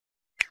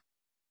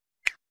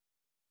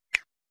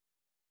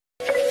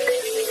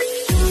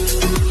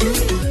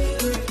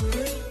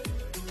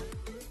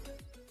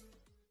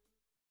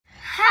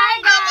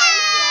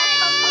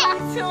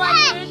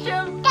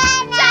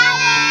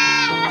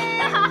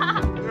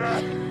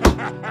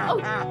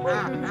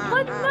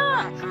What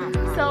na?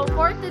 So,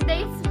 for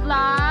today's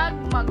vlog,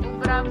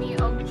 mag-ubra mi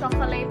og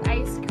chocolate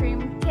ice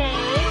cream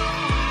cake.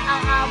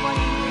 Ang among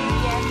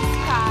ingredients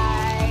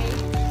kay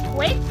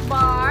Quick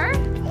Bar.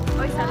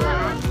 Oy,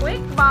 sana.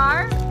 Quick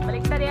Bar.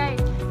 Balik na rin.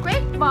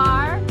 Quick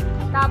Bar.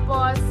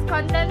 Tapos,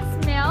 condensed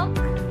milk.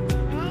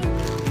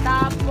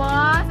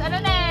 Tapos, ano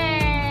na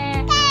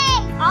eh?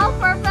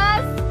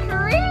 All-purpose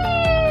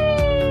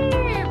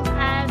cream!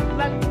 And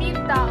mag-need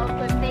daw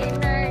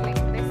container like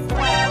this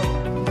one.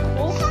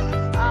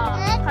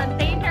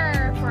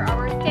 Container for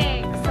our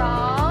cake. So,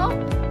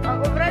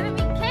 mag-ubra na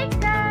yung cake,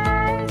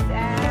 guys.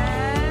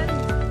 And,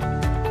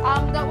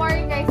 don't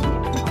worry, guys.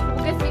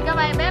 Hugas mi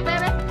kamay. Bebe.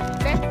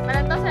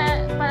 Parang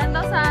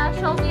to sa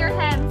show me your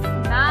hands.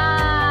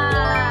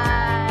 Nice!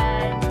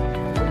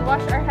 We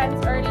wash our hands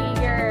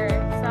earlier.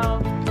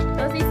 So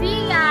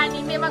sisiyan,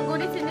 hindi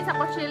maggulis sini sa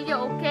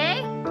kutsilyo,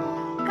 okay?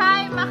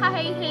 Kay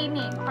makahayhay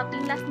ni,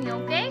 makapilas ni,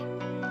 okay?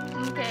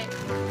 Okay.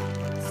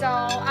 So,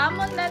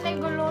 amon na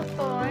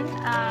naguluton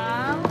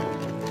ang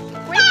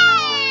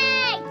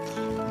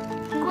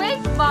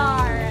Quick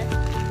Bar.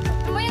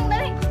 Tumayong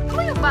dali.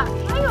 Tumayong ba?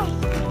 Ayaw.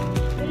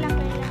 Kailang.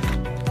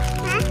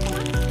 Ha?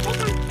 Wait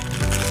lang.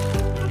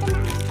 Ito na.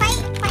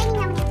 Painin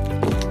lang mo.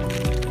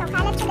 So,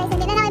 kalat ko guys.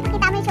 Hindi na namin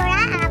pakita mo yung sura.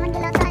 Amon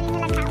giluto ang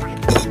inyong tawa.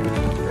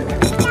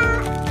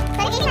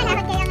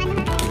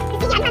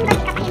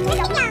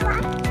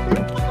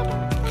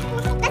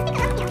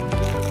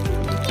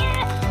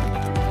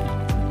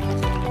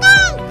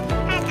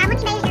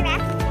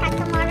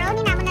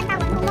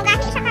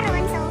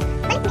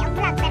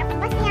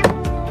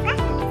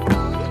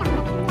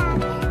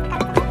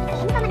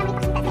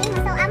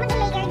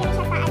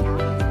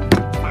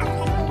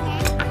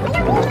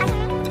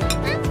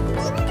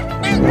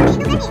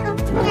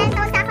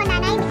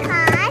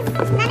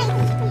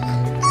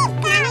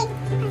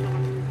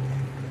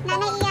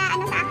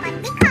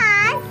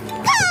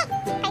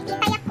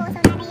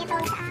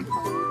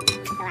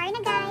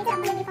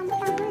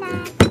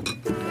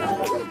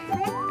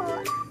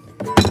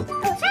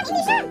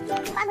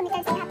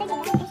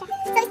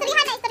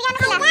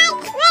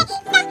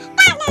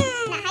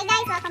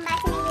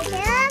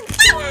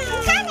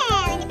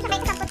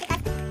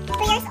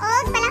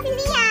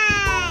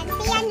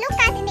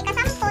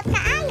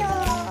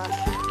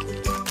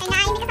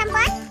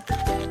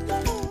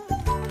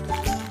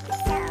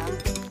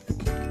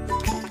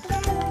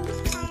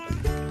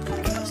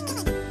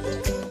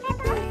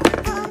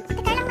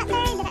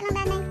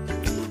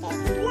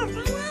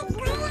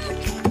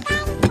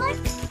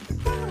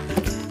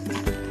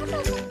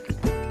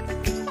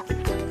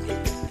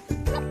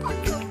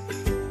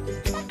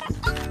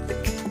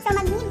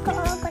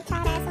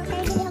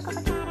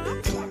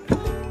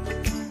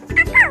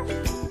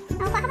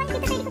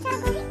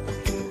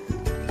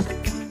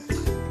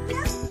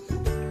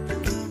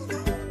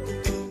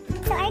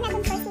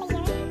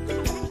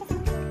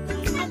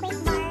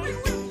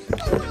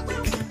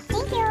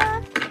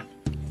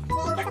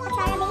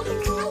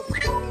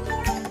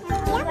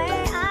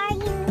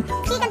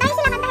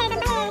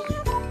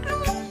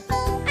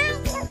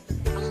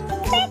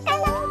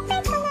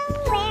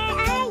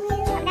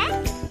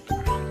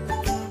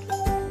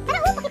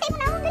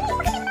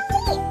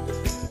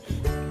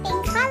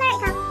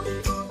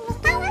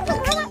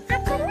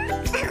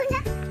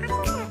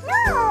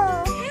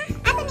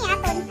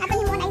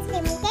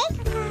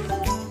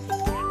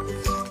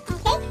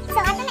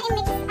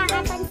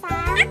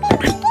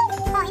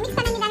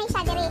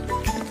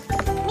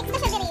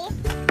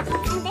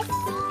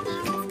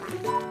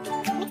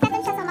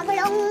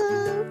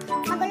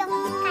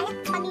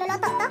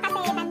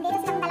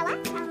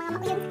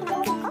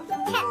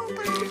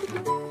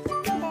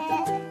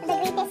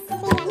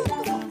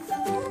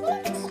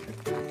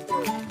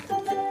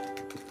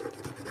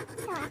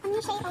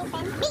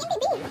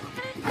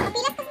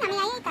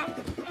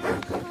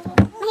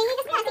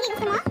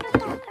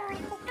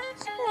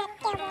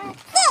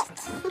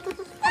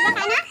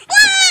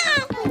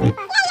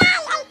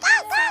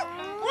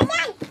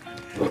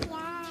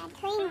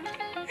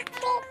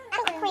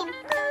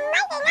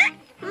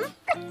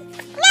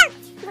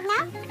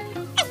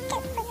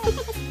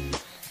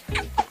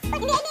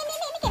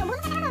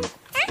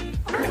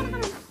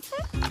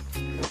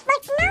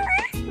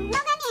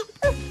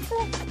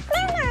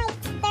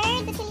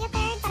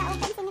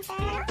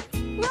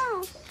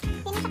 No.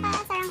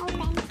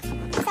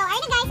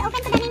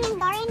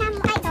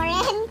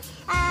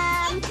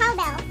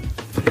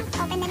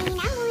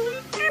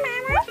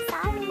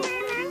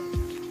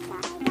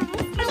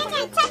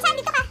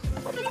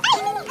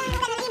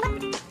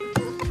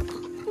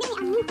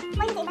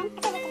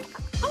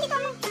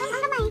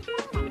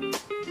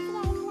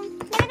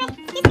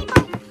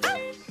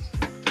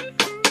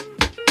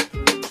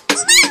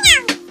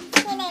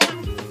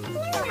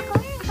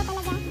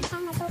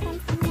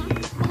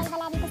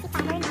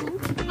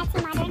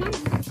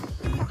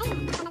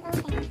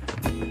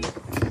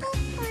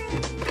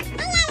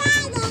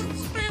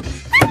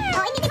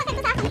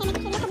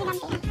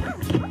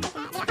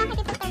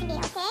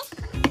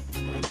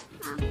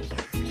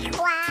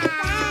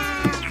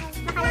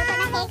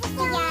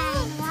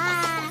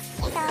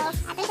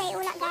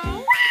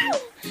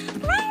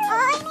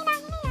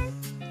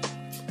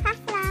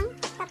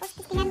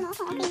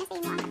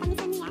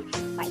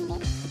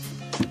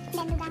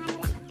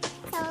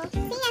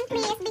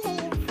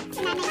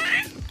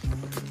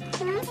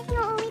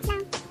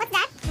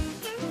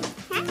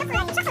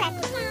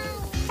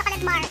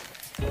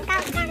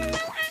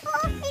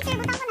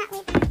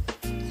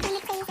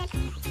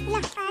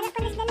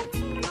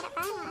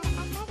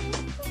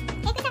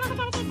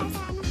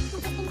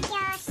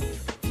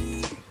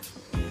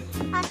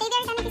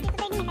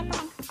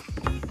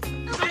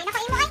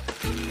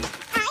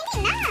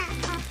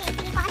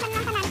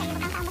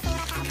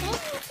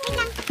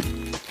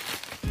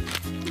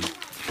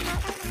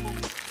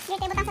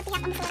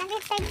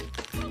 drifted.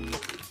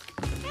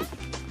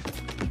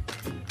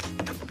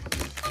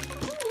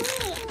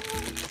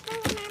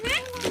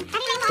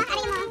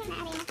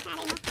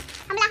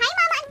 Hi Mama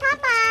and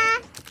Papa!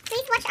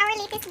 Please watch our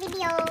latest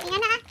video.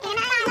 Ingat na.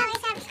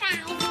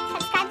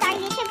 Subscribe to our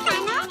YouTube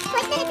channel.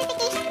 Click the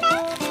notification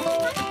bell.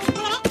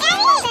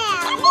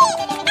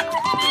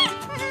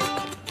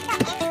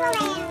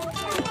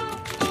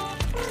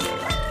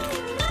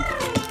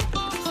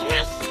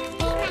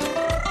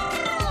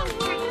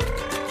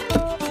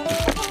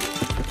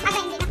 Okay,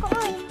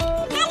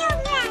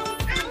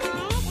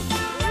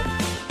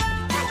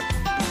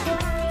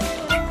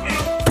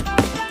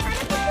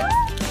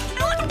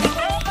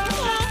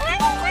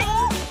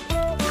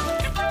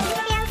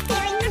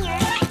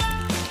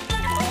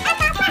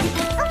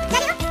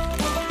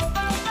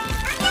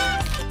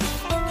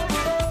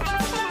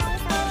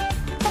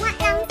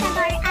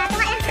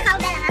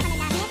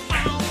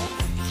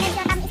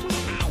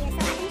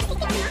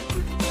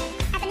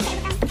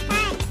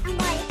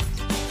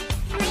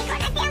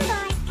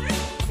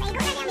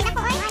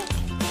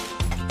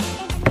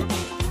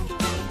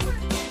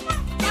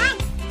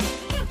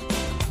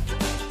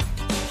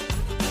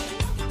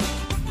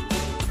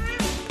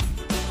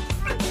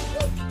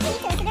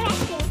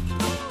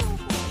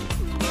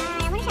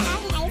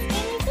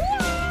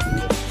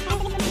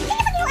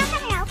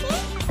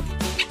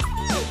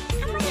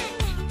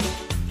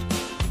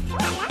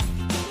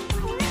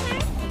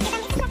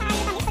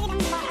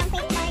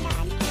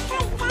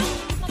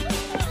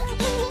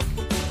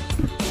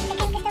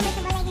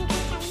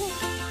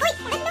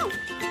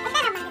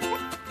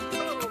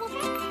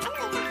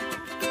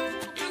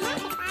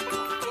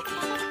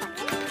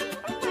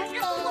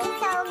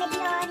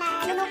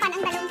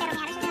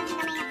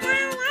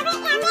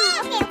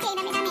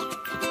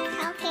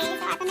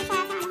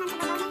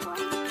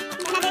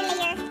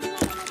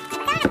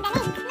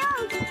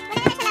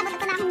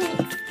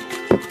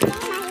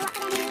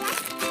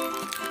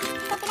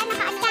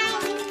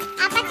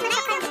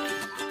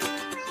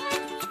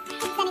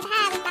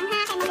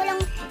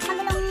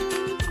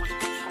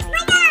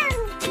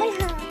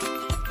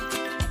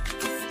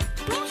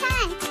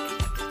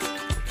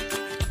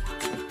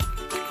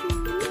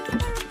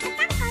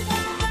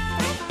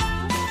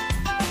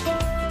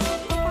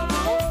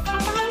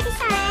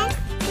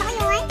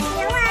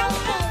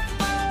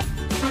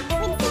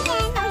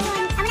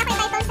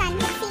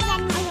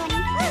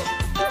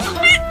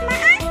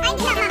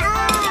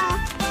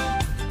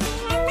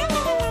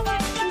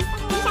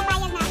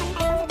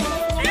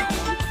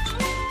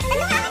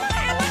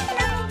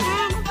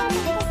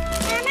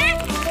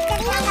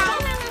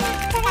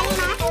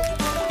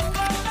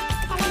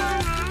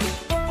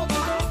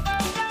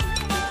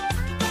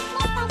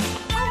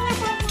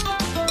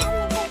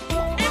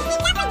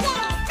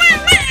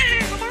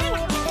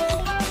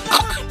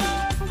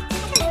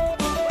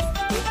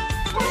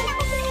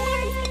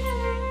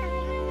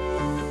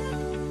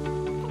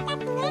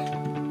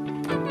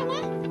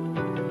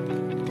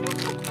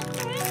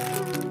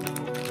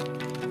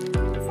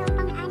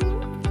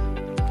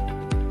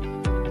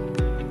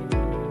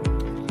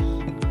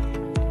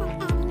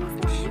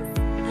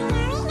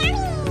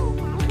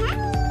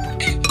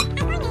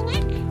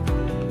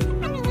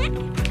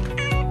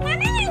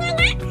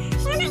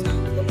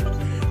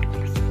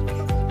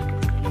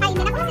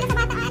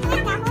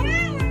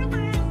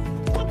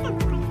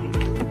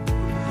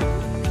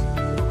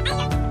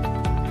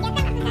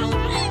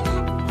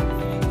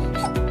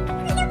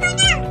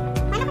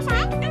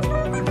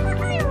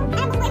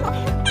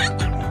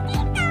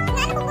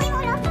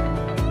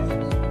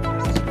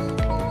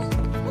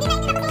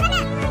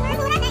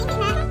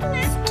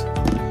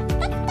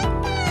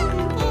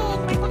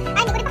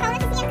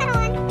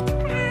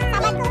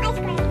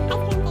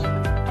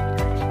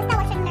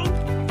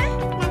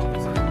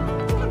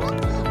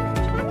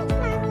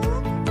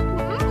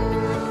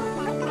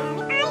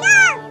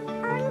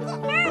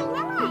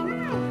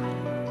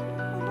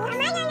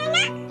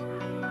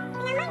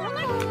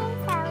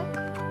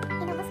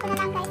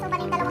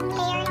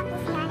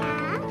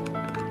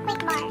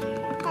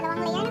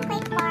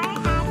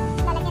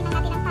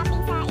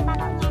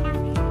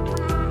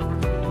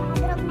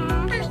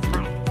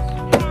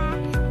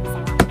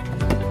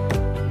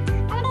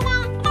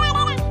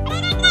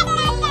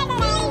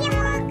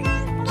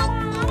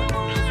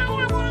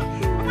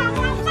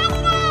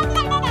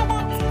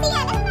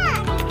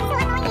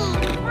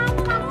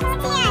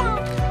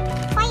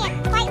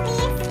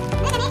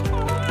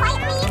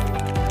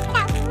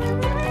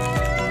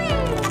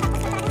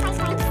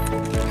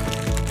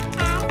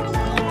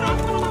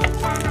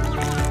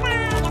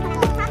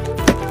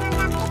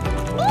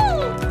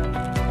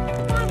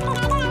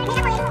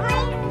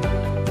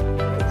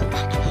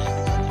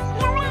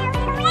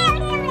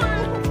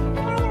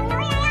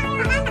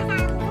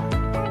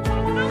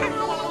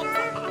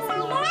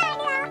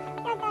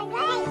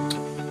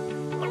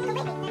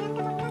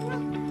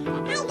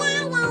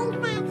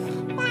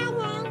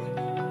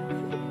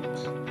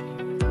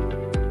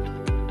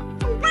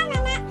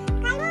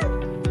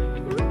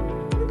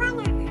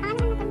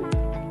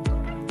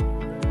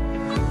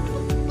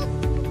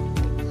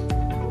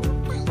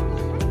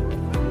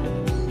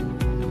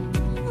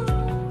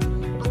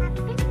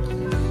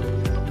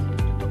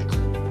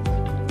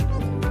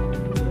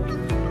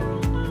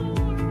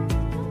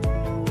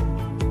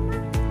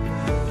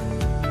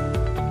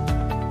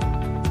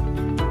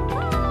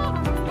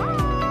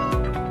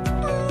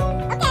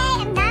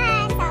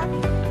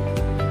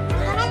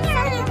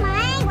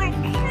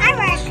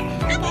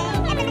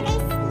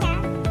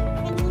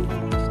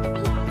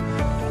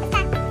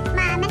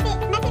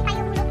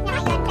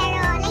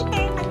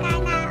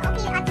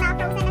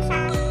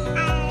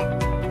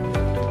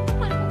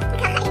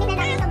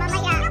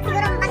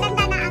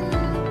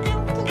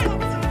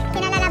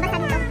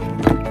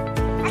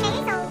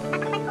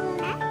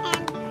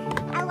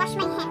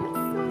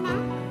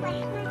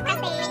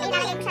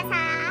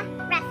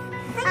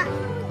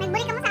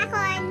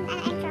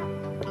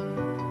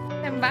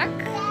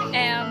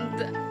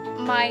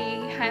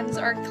 hands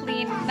are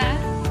clean na.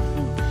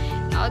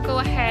 I'll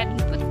go ahead and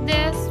put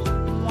this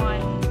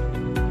on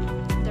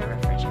the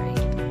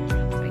refrigerator.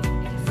 So,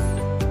 yun guys.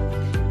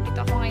 Ito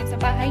ako ngayon sa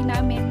bahay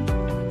namin.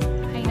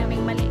 Bahay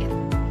naming maliit.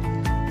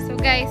 So,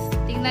 guys,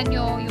 tingnan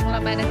nyo yung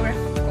laman ng ref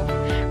ko.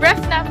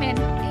 Ref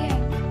namin. Ayan.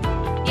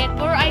 Yan,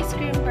 puro ice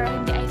cream, pero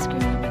hindi ice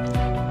cream naman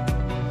yan.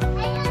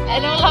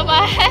 Anong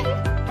laman?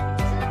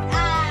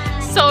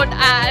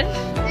 Sodan.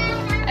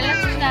 Alam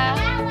mo na.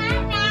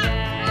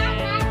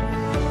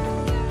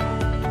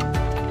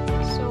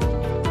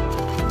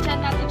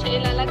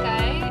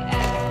 Ilalagay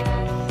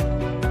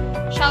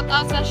and shout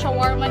out sa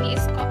shawarma ni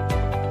Isko.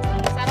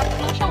 Ang sarap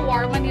ng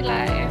shawarma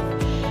nila eh.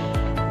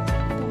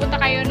 Pupunta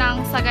kayo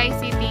ng Sagay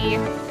City.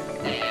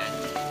 Ayan.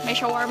 May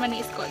shawarma ni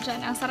Isko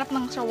dyan. Ang sarap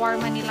ng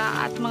shawarma nila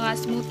at mga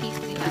smoothies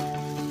nila.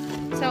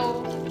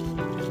 So,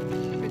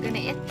 we're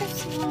gonna eat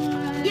this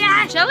one.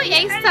 Yeah! Jelly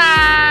Ace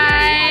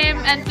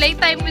time! And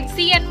playtime with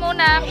Sian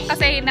muna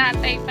kasi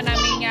hinahantay pa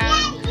namin yung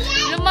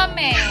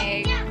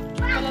lumamig.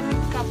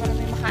 Palamig ka para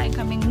may makain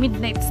kaming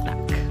midnight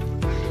snack.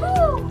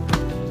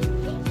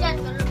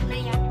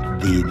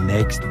 The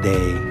next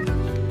day.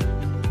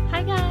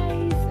 Hi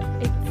guys!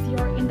 It's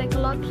your Inday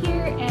Kulot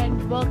here and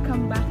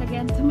welcome back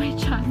again to my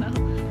channel.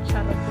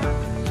 Charot lang.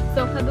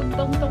 So,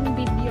 kadugtong tong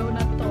video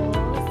na to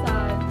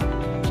sa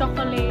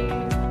chocolate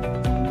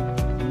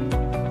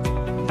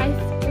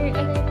ice cream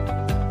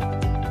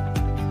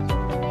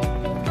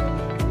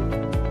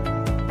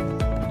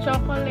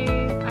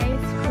chocolate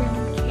ice cream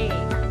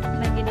cake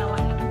na ginawa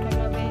namin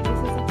kagabi.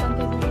 This is a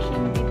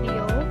continuation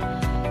video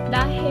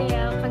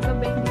dahil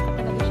kagabi hindi pa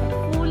talaga siya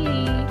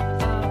fully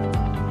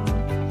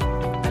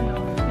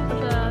hindi pa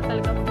siya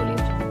talaga fully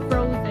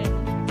frozen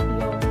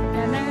yung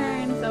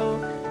ganun.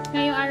 So,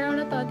 ngayong araw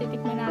na to,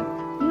 titikman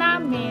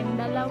namin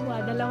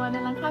dalawa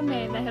na lang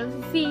kami dahil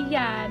si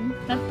Sian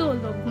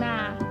natulog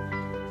na.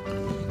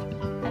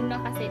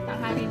 Kasi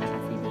tanghali na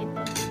kasi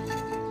dito.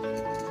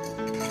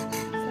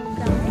 So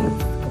guys,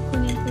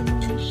 kukunin ko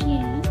muna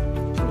siya.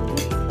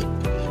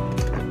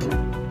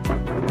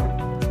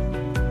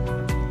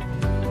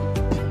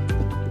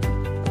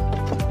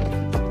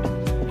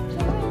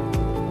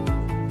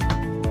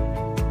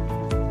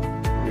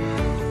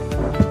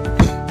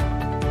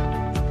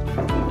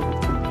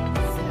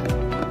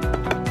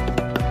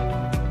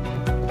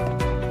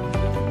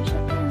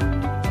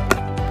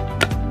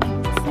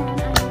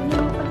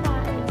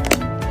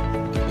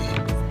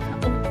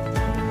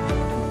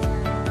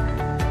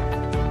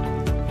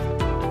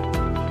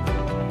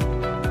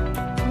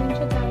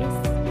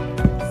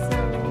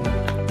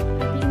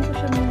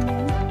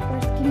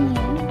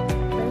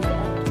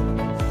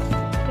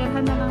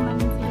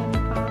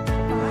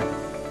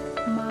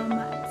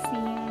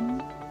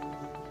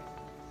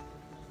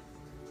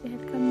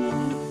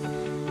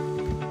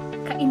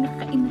 Kain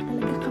na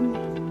talaga kami.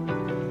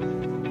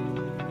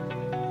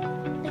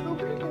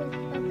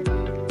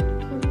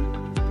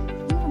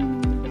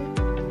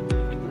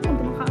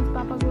 Kumakain sa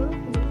papaguro.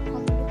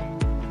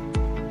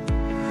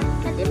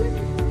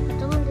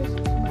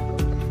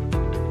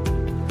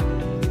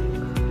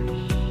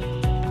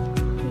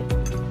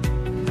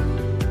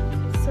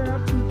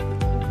 Syrup.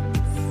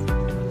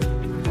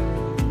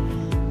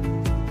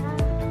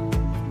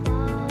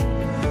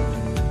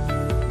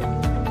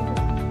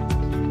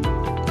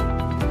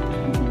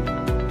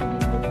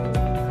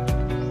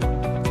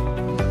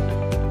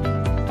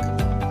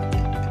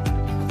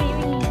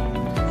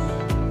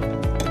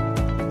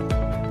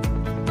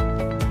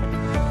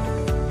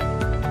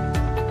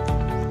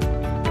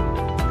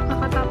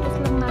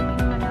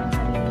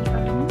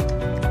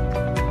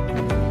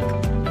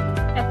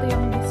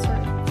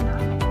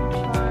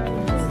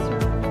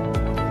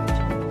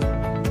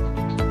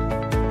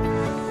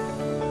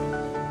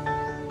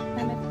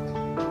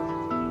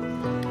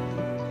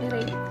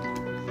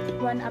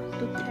 One up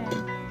to 10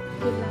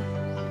 sila.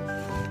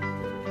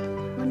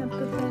 1 up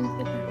to 10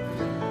 sila.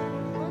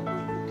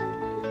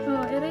 So,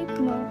 i-rate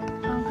mo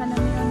ang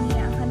kanamihan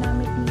niya, ang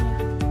kanamit niya.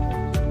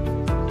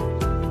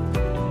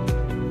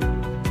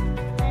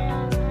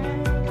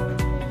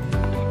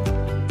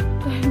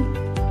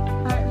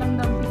 Heart lang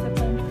daw sa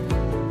 10.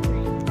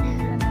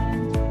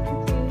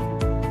 Okay.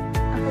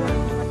 Ako wala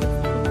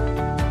makatesting.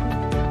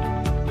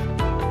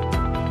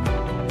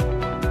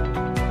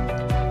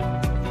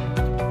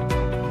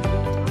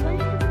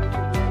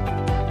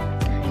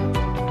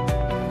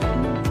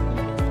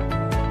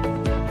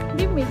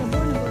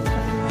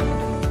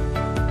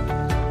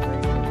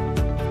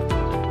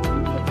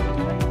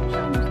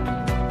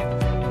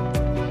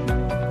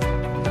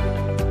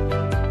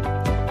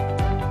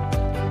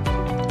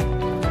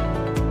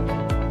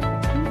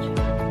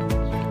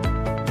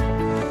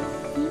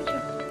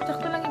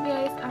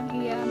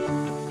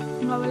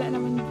 Wala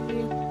naman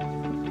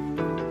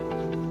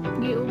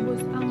giubos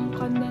ang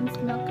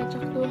condensed milk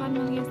katsaktuhan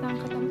ng isang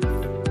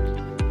katampis.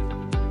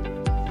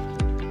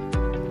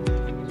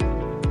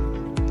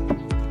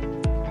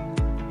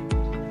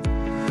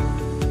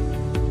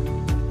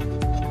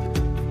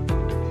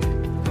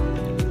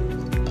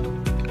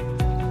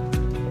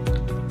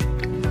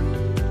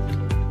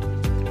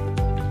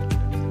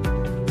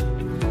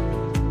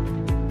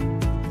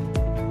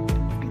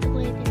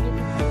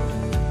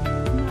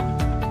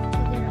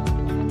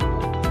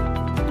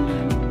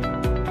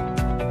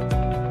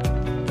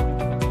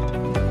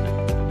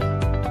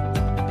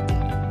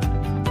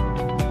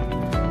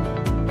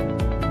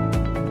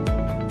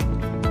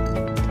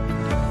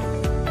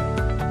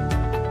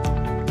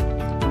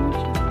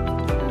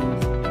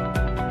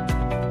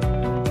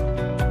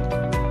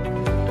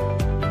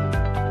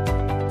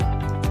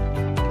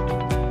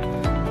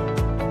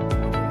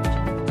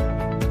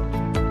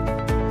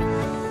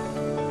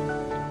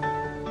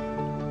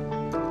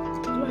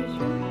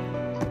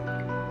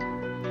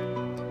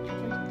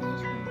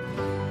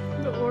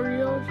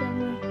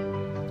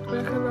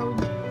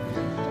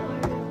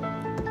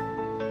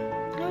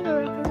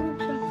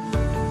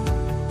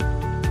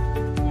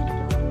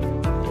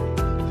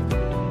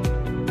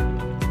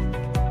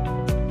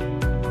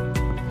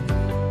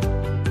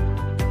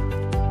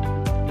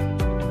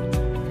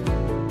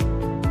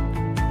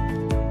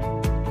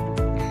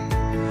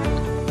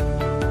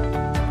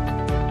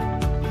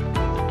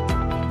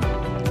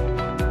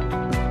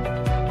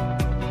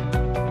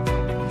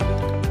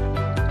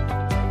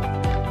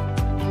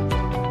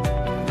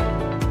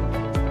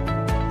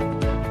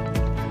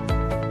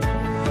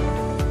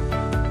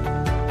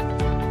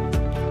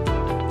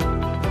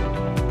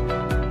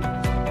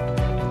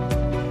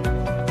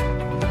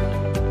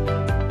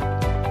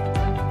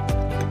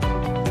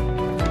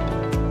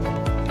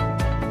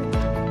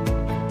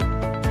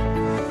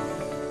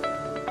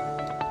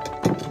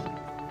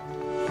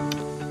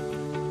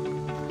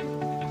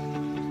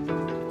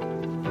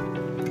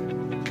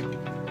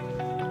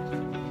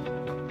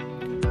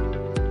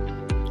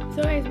 So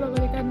guys,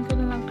 babalikan ko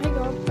na lang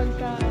kayo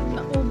pagka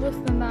naubos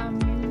na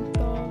namin.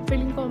 So,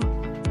 feeling ko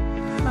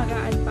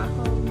mag-a-add pa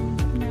ako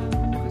na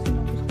kasi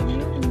naubos ko na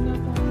yun. Hindi na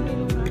po akong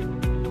kilura.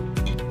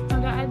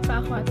 Mag-a-add pa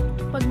ako at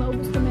pag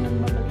naubos ko na yun,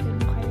 babalikan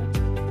ko kayo.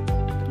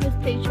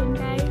 Stay tuned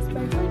guys.